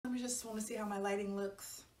just want to see how my lighting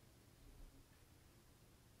looks.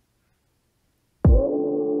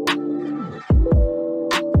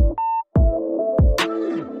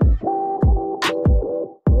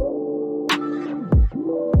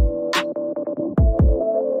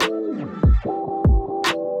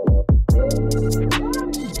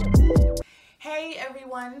 Hey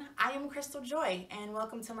everyone, I am Crystal Joy and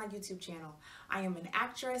welcome to my YouTube channel. I am an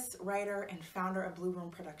actress, writer, and founder of Blue Room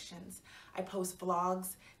Productions. I post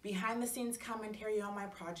vlogs, behind the scenes commentary on my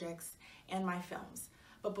projects, and my films.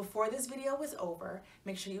 But before this video is over,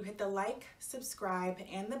 make sure you hit the like, subscribe,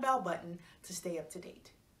 and the bell button to stay up to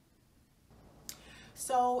date.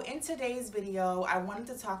 So in today's video, I wanted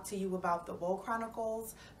to talk to you about the Woe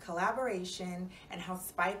Chronicles collaboration and how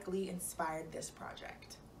Spike Lee inspired this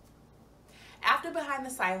project. After Behind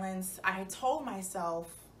the Silence, I had told myself,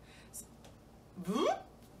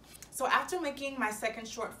 so after making my second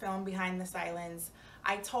short film, Behind the Silence,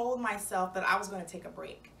 I told myself that I was going to take a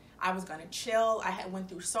break. I was going to chill. I had went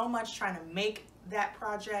through so much trying to make that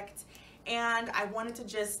project, and I wanted to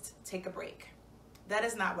just take a break. That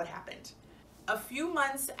is not what happened. A few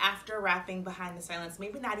months after wrapping Behind the Silence,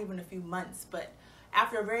 maybe not even a few months, but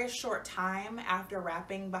after a very short time after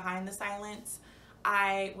wrapping Behind the Silence,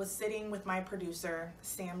 I was sitting with my producer,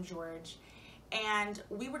 Sam George, and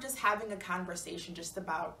we were just having a conversation just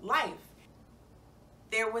about life.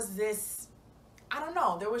 There was this, I don't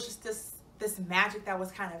know, there was just this magic that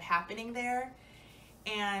was kind of happening there.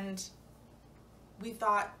 And we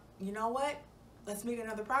thought, you know what? Let's make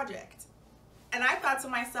another project. And I thought to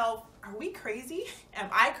myself, are we crazy? Am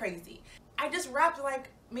I crazy? I just wrapped like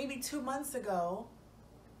maybe 2 months ago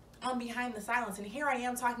on Behind the Silence, and here I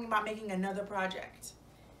am talking about making another project.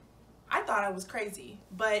 I thought I was crazy,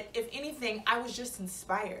 but if anything, I was just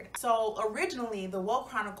inspired. So originally, the Woe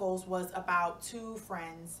Chronicles was about two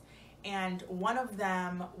friends, and one of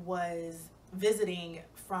them was visiting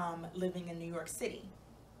from living in New York City.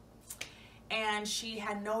 And she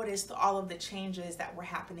had noticed all of the changes that were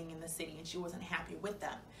happening in the city, and she wasn't happy with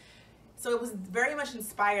them. So it was very much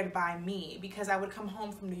inspired by me, because I would come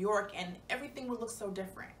home from New York and everything would look so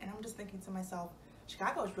different. And I'm just thinking to myself,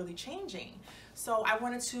 Chicago is really changing. So I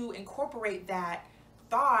wanted to incorporate that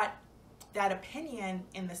thought, that opinion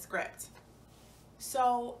in the script.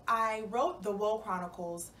 So I wrote the Woe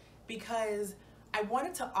Chronicles because I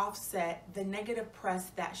wanted to offset the negative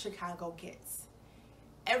press that Chicago gets.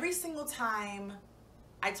 Every single time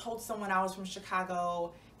I told someone I was from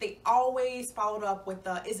Chicago, they always followed up with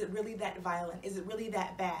the, is it really that violent? Is it really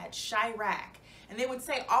that bad? Chirac. And they would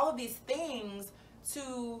say all of these things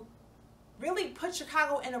to really put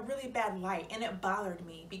Chicago in a really bad light. And it bothered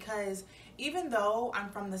me because even though I'm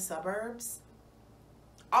from the suburbs,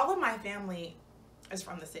 all of my family is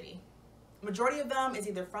from the city. Majority of them is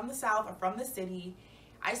either from the South or from the city.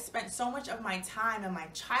 I spent so much of my time in my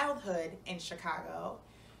childhood in Chicago.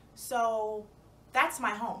 So that's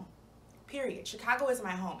my home. Period. Chicago is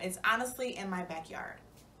my home. It's honestly in my backyard.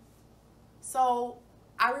 So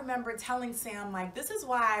I remember telling Sam, like, this is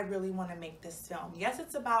why I really want to make this film. Yes,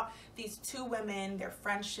 it's about these two women, their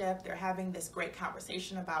friendship, they're having this great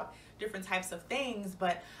conversation about different types of things,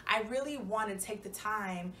 but I really want to take the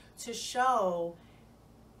time to show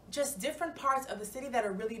just different parts of the city that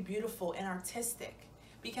are really beautiful and artistic,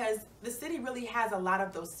 because the city really has a lot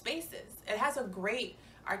of those spaces. It has a great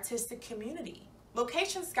artistic community.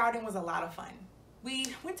 Location scouting was a lot of fun.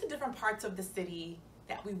 We went to different parts of the city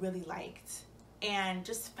that we really liked and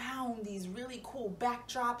just found these really cool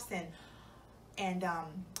backdrops and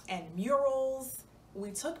murals.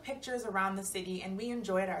 We took pictures around the city and we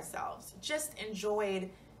enjoyed ourselves. Just enjoyed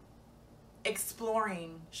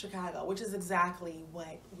exploring Chicago, which is exactly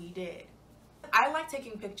what we did. I like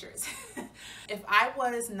taking pictures. If I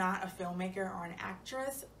was not a filmmaker or an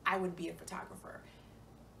actress, I would be a photographer.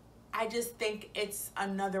 I just think it's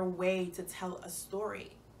another way to tell a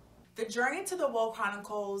story. The journey to the Woe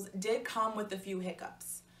Chronicles did come with a few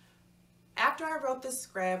hiccups. After I wrote the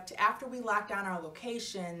script, after we locked down our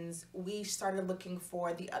locations, we started looking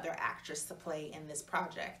for the other actress to play in this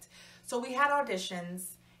project. So we had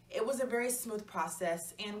auditions. It was a very smooth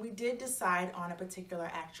process, and we did decide on a particular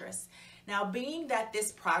actress. Now, being that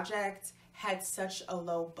this project had such a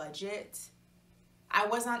low budget, I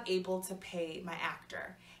was not able to pay my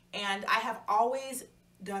actor. And I have always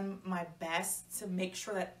done my best to make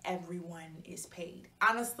sure that everyone is paid.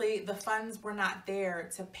 Honestly, the funds were not there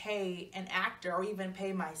to pay an actor or even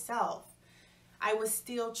pay myself. I was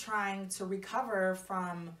still trying to recover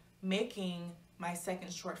from making my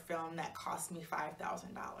second short film that cost me $5,000.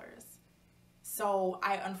 So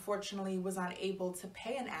I unfortunately was unable to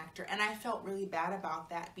pay an actor, and I felt really bad about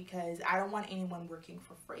that because I don't want anyone working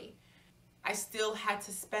for free. I still had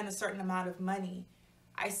to spend a certain amount of money.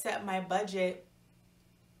 I set my budget,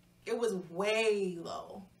 it was way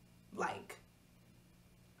low. Like,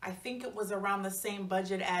 I think it was around the same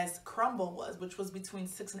budget as Crumble was, which was between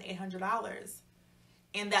 $600 and $800.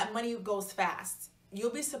 And that money goes fast.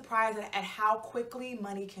 You'll be surprised at how quickly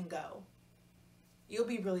money can go. You'll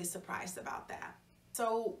be really surprised about that.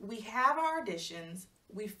 So we have our auditions,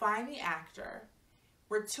 we find the actor,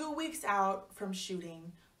 we're 2 weeks out from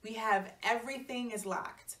shooting, we have everything is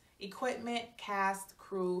locked. Equipment, cast,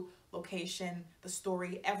 crew, location, the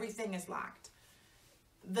story, everything is locked.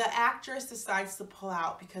 The actress decides to pull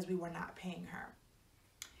out because we were not paying her.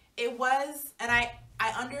 It was, and I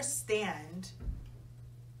understand,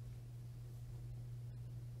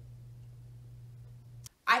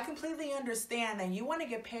 I completely understand that you want to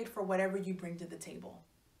get paid for whatever you bring to the table.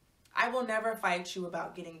 I will never fight you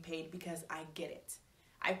about getting paid because I get it.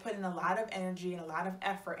 I put in a lot of energy and a lot of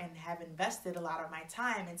effort and have invested a lot of my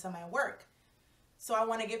time into my work. So I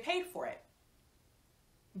want to get paid for it.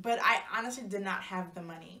 But I honestly did not have the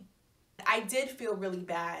money. I did feel really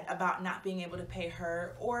bad about not being able to pay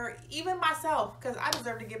her or even myself because I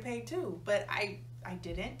deserve to get paid too, but I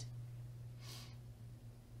didn't.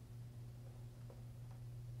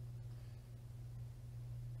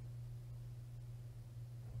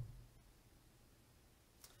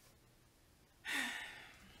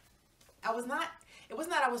 It was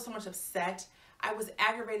not I was so much upset. I was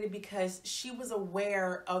aggravated because she was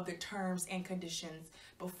aware of the terms and conditions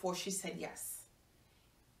before she said yes.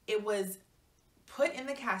 It was put in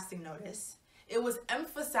the casting notice. It was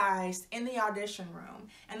emphasized in the audition room.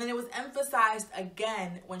 And then it was emphasized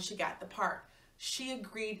again when she got the part. She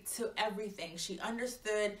agreed to everything. She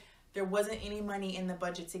understood there wasn't any money in the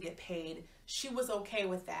budget to get paid. She was okay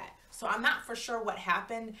with that. So I'm not for sure what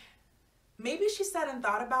happened. Maybe she sat and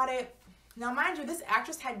thought about it. Now, mind you, this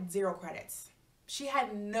actress had 0 credits. She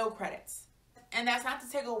had no credits. And that's not to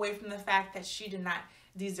take away from the fact that she did not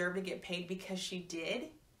deserve to get paid because she did.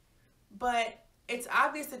 But it's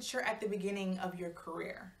obvious that you're at the beginning of your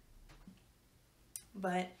career.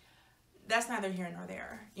 But that's neither here nor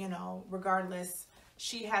there. You know, regardless,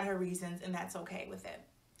 she had her reasons and that's okay with it.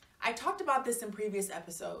 I talked about this in previous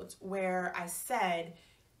episodes where I said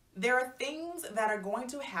there are things that are going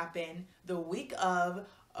to happen the week of,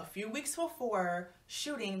 a few weeks before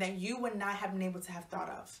shooting that you would not have been able to have thought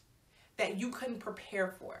of, that you couldn't prepare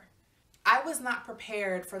for. I was not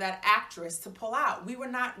prepared for that actress to pull out. We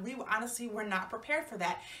honestly were not prepared for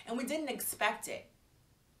that, and we didn't expect it.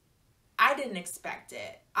 I didn't expect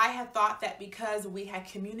it. I had thought that because we had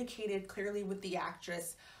communicated clearly with the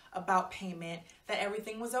actress about payment, that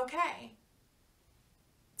everything was okay.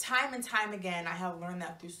 Time and time again, I have learned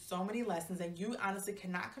that through so many lessons that you honestly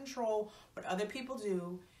cannot control what other people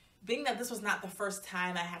do. Being that this was not the first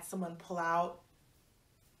time I had someone pull out,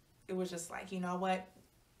 it was just like, you know what?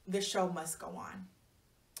 The show must go on.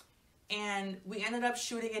 And we ended up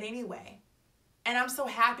shooting it anyway. And I'm so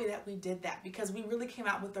happy that we did that because we really came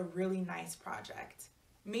out with a really nice project.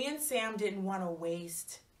 Me and Sam didn't want to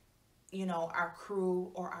waste, you know, our crew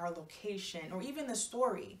or our location or even the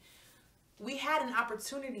story. We had an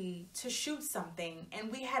opportunity to shoot something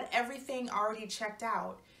and we had everything already checked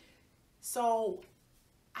out. So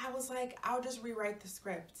I was like, I'll just rewrite the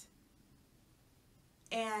script.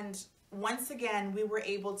 And once again, we were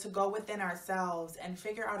able to go within ourselves and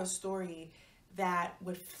figure out a story that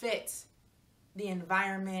would fit the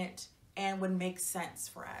environment and would make sense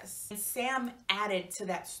for us. And Sam added to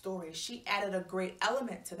that story. She added a great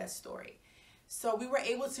element to that story. So we were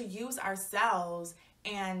able to use ourselves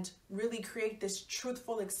and really create this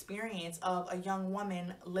truthful experience of a young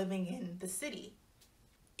woman living in the city.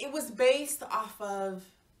 It was based off of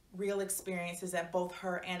real experiences that both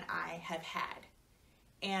her and I have had.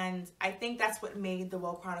 And I think that's what made the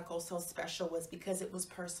Woe Chronicles so special, was because it was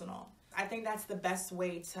personal. I think that's the best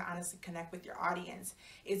way to honestly connect with your audience,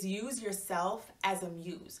 is use yourself as a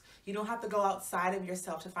muse. You don't have to go outside of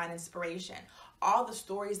yourself to find inspiration. All the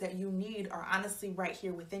stories that you need are honestly right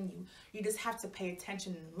here within you. You just have to pay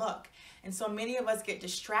attention and look. And so many of us get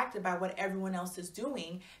distracted by what everyone else is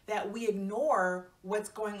doing, that we ignore what's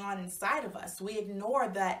going on inside of us. We ignore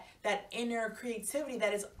that inner creativity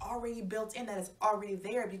that is already built in, that is already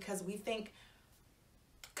there, because we think,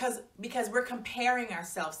 because we're comparing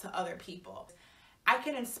ourselves to other people. I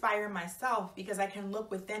can inspire myself because I can look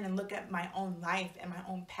within and look at my own life and my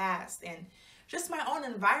own past and just my own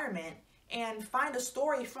environment and find a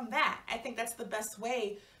story from that. I think that's the best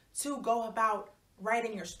way to go about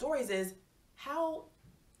writing your stories, is how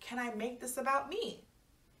can I make this about me?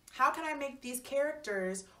 How can I make these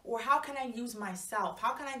characters, or how can I use myself?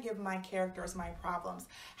 How can I give my characters my problems?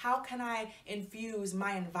 How can I infuse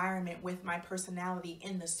my environment with my personality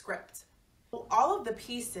in the script? All of the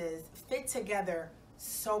pieces fit together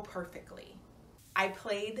so perfectly. I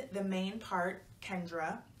played the main part,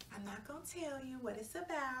 Kendra. I'm not gonna tell you what it's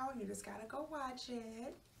about. You just gotta go watch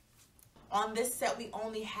it. On this set, we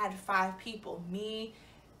only had 5 people. Me,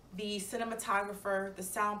 the cinematographer, the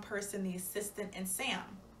sound person, the assistant, and Sam.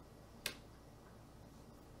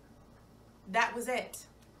 That was it.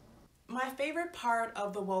 My favorite part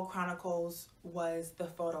of the Woe Chronicles was the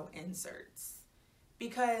photo inserts,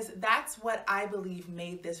 because that's what I believe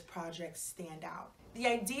made this project stand out. The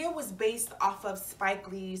idea was based off of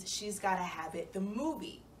Spike Lee's She's Gotta Have It, the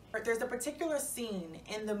movie. There's a particular scene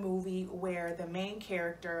in the movie where the main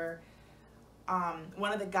character,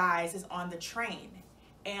 one of the guys, is on the train,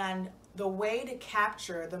 and the way to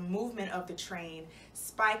capture the movement of the train,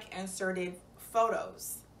 Spike inserted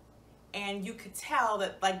photos. And you could tell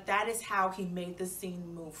that, like, that is how he made the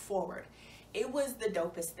scene move forward. It was the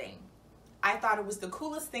dopest thing. I thought it was the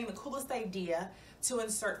coolest thing, the coolest idea to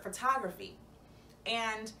insert photography.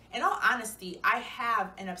 And in all honesty, I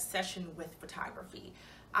have an obsession with photography.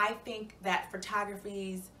 I think that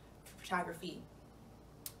photography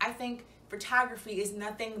is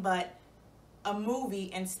nothing but a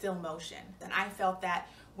movie in still motion. And I felt that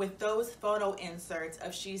with those photo inserts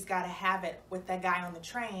of She's Gotta Have It with that guy on the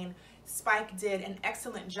train, Spike did an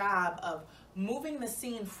excellent job of moving the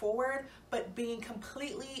scene forward, but being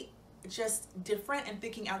completely just different and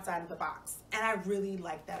thinking outside of the box. And I really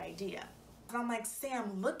like that idea. And I'm like,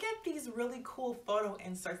 Sam, look at these really cool photo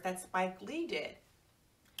inserts that Spike Lee did.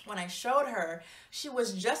 When I showed her, she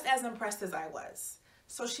was just as impressed as I was.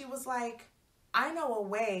 So she was like, I know a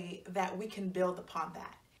way that we can build upon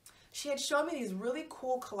that. She had shown me these really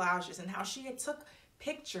cool collages and how she had took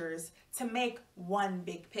pictures to make one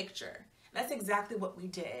big picture. That's exactly what we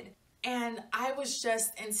did. And I was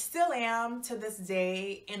just, and still am to this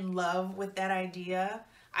day, in love with that idea.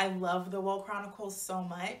 I love the Woe Chronicles so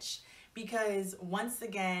much because, once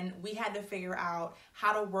again, we had to figure out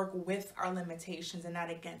how to work with our limitations and not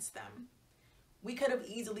against them. We could have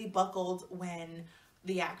easily buckled when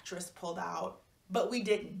the actress pulled out, but we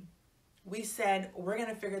didn't. We said, we're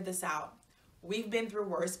gonna figure this out. We've been through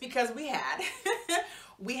worse, because we had.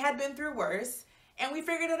 We had been through worse, and we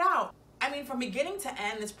figured it out. I mean, from beginning to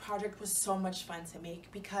end, this project was so much fun to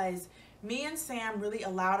make because me and Sam really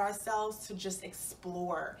allowed ourselves to just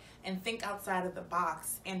explore and think outside of the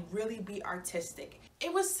box and really be artistic.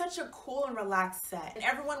 It was such a cool and relaxed set. And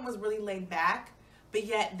everyone was really laid back, but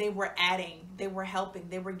yet they were adding, they were helping,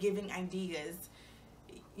 they were giving ideas.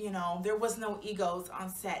 You know, there was no egos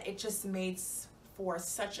on set. It just made for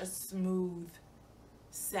such a smooth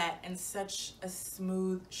set and such a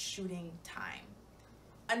smooth shooting time.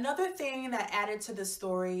 Another thing that added to the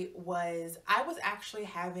story was I was actually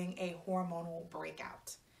having a hormonal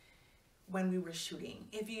breakout when we were shooting.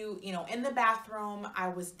 If you know, in the bathroom, I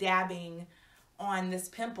was dabbing on this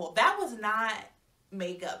pimple. That was not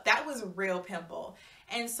makeup. That was a real pimple.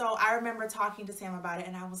 And so I remember talking to Sam about it,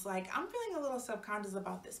 and I was like, I'm feeling a little subconscious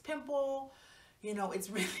about this pimple. You know, it's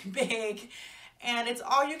really big and it's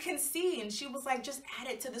all you can see. And she was like, just add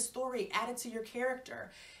it to the story, add it to your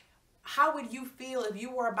character. How would you feel if you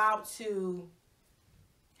were about to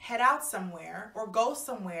head out somewhere or go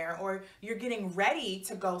somewhere, or you're getting ready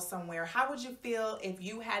to go somewhere? How would you feel if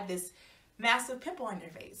you had this massive pimple on your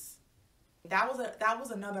face? That was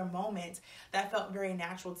another moment that felt very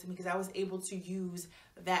natural to me because I was able to use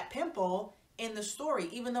that pimple in the story,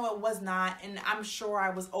 even though it was not, and I'm sure I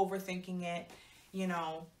was overthinking it, you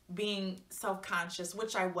know, being self-conscious,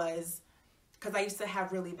 which I was because I used to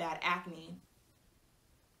have really bad acne.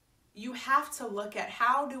 You have to look at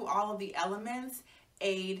how do all of the elements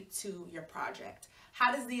aid to your project.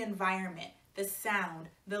 How does the environment, the sound,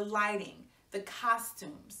 the lighting, the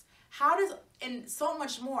costumes, how does, and so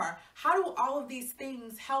much more, how do all of these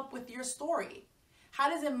things help with your story? How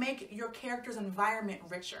does it make your character's environment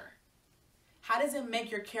richer? How does it make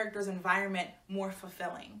your character's environment more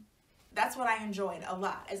fulfilling? That's what I enjoyed a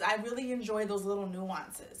lot, is I really enjoyed those little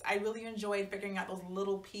nuances. I really enjoyed figuring out those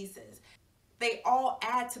little pieces. They all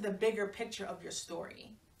add to the bigger picture of your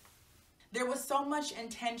story. There was so much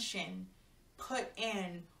intention put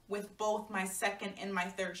in with both my second and my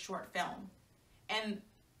third short film. And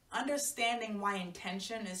understanding why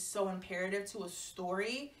intention is so imperative to a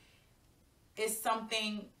story is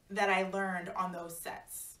something that I learned on those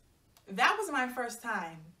sets. That was my first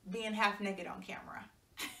time being half naked on camera.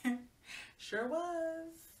 Sure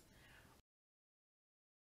was.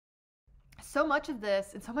 so much of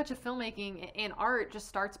this and so much of filmmaking and art just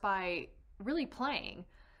starts by really playing.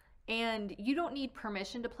 And you don't need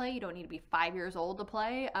permission to play. You don't need to be 5 years old to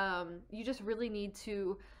play. You just really need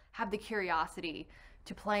to have the curiosity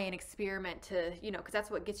to play and experiment, to, you know, because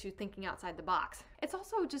that's what gets you thinking outside the box. It's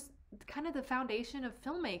also just kind of the foundation of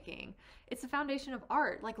filmmaking. It's the foundation of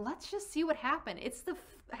art. Like, let's just see what happens. It's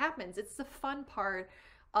the fun part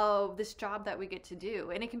of this job that we get to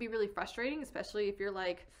do. And it can be really frustrating, especially if you're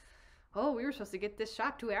like, oh, we were supposed to get this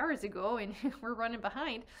shot 2 hours ago and we're running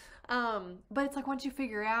behind. But it's like, once you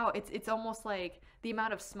figure out, it's almost like the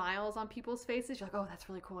amount of smiles on people's faces. You're like, oh, that's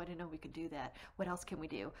really cool. I didn't know we could do that. What else can we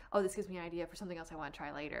do? Oh, this gives me an idea for something else I want to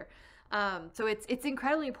try later. So it's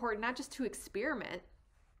incredibly important, not just to experiment,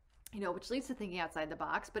 you know, which leads to thinking outside the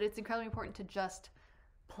box, but it's incredibly important to just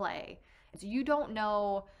play. So you don't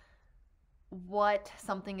know what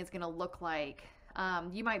something is going to look like.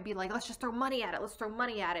 You might be like, let's just throw money at it. Let's throw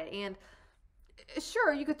money at it. And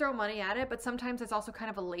sure, you could throw money at it, but sometimes it's also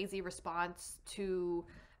kind of a lazy response to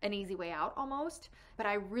an easy way out almost. But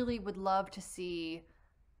I really would love to see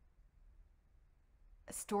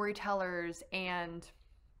storytellers and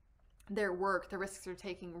their work, the risks they're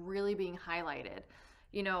taking, really being highlighted.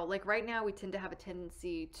 You know, like right now we tend to have a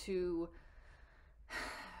tendency to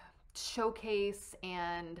showcase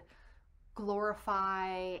and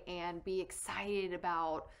glorify and be excited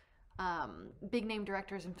about big name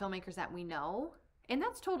directors and filmmakers that we know. And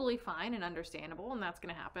that's totally fine and understandable, and that's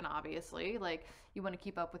going to happen, obviously. Like, you want to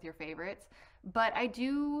keep up with your favorites. But I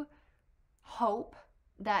do hope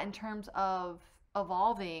that in terms of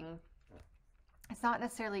evolving, it's not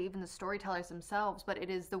necessarily even the storytellers themselves, but it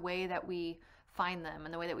is the way that we find them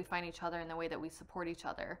and the way that we find each other and the way that we support each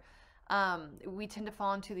other. We tend to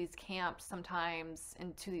fall into these camps sometimes,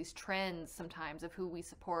 into these trends sometimes of who we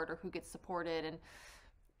support or who gets supported. And,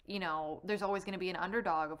 you know, there's always going to be an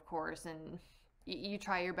underdog, of course, and you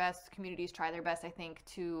try your best, communities try their best, I think,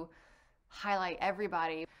 to highlight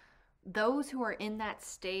everybody. Those who are in that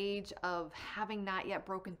stage of having not yet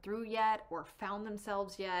broken through yet or found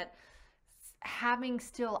themselves yet, having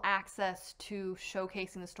still access to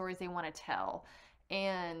showcasing the stories they want to tell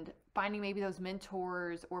and finding maybe those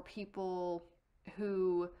mentors or people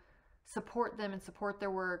who support them and support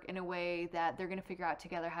their work in a way that they're going to figure out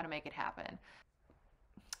together how to make it happen.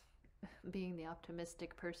 Being the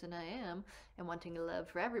optimistic person I am and wanting love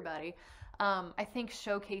for everybody, I think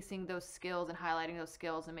showcasing those skills and highlighting those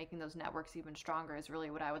skills and making those networks even stronger is really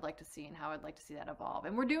what I would like to see and how I'd like to see that evolve.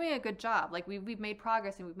 And we're doing a good job. Like, we've made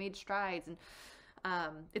progress and we've made strides, and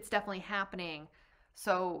it's definitely happening.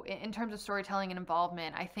 So in terms of storytelling and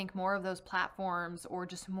involvement, I think more of those platforms, or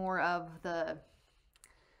just more of the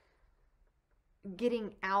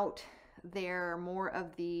getting out there, more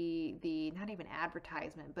of the not even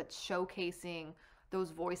advertisement, but showcasing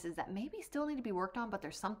those voices that maybe still need to be worked on, but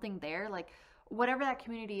there's something there. Like, whatever that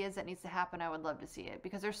community is that needs to happen, I would love to see it,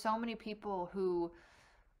 because there's so many people who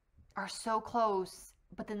are so close,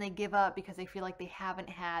 but then they give up because they feel like they haven't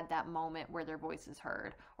had that moment where their voice is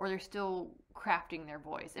heard, or they're still crafting their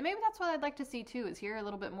voice. And maybe that's what I'd like to see too, is hear a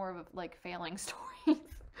little bit more of like failing stories.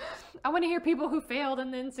 I want to hear people who failed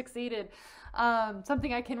and then succeeded,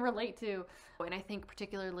 something I can relate to. And I think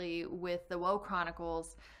particularly with the Woe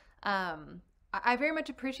Chronicles, I very much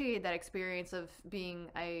appreciated that experience of being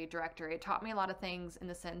a director. It taught me a lot of things in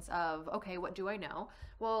the sense of, okay, what do I know?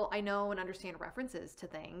 Well, I know and understand references to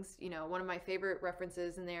things. You know, one of my favorite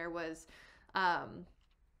references in there was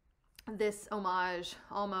this homage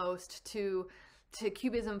almost to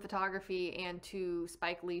Cubism photography and to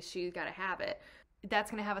Spike Lee's She's Gotta Have It.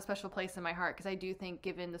 That's going to have a special place in my heart, because I do think,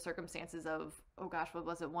 given the circumstances of, oh gosh, what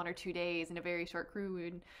was it, 1 or 2 days and a very short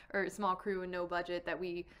crew or small crew and no budget, that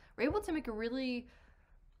we were able to make a really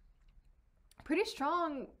pretty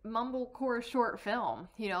strong mumblecore short film.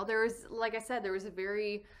 You know, there's, like I said, there's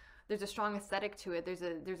a strong aesthetic to it. There's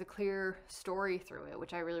a clear story through it,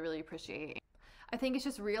 which I really, really appreciate. I think it's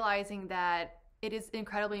just realizing that it is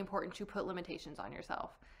incredibly important to put limitations on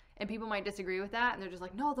yourself. And people might disagree with that, and they're just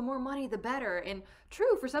like, no, the more money, the better. And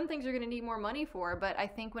true, for some things you're going to need more money for, but I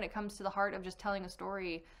think when it comes to the heart of just telling a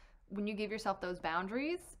story, when you give yourself those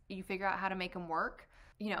boundaries, you figure out how to make them work,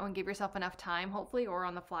 you know, and give yourself enough time, hopefully, or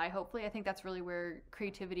on the fly, hopefully. I think that's really where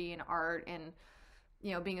creativity and art and,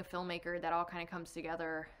 you know, being a filmmaker, that all kind of comes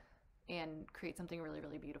together and create something really,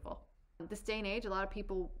 really beautiful. This day and age, a lot of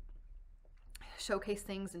people showcase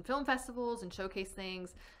things in film festivals and showcase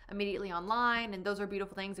things immediately online, and those are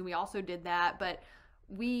beautiful things, and we also did that, but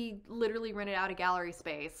we literally rented out a gallery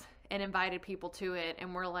space and invited people to it,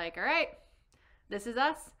 and we're like, all right, this is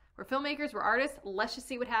us. We're filmmakers, we're artists, let's just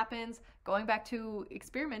see what happens. Going back to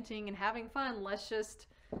experimenting and having fun, let's just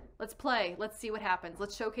let's play. Let's see what happens.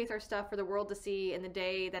 Let's showcase our stuff for the world to see. And the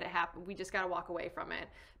day that it happened, we just got to walk away from it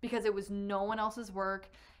because it was no one else's work.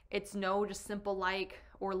 It's no just simple like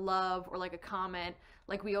or love or like a comment.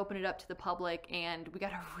 Like we opened it up to the public and we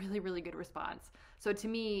got a really, really good response. So to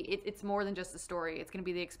me, it's more than just a story. It's going to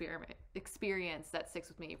be the experience that sticks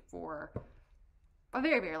with me for a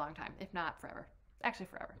very, very long time, if not forever. Actually,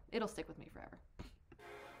 forever. It'll stick with me forever.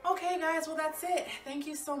 Okay, guys, well, that's it. Thank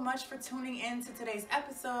you so much for tuning in to today's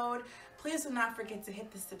episode. Please do not forget to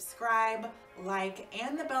hit the subscribe, like,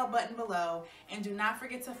 and the bell button below. And do not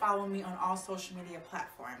forget to follow me on all social media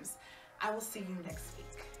platforms. I will see you next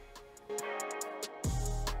week.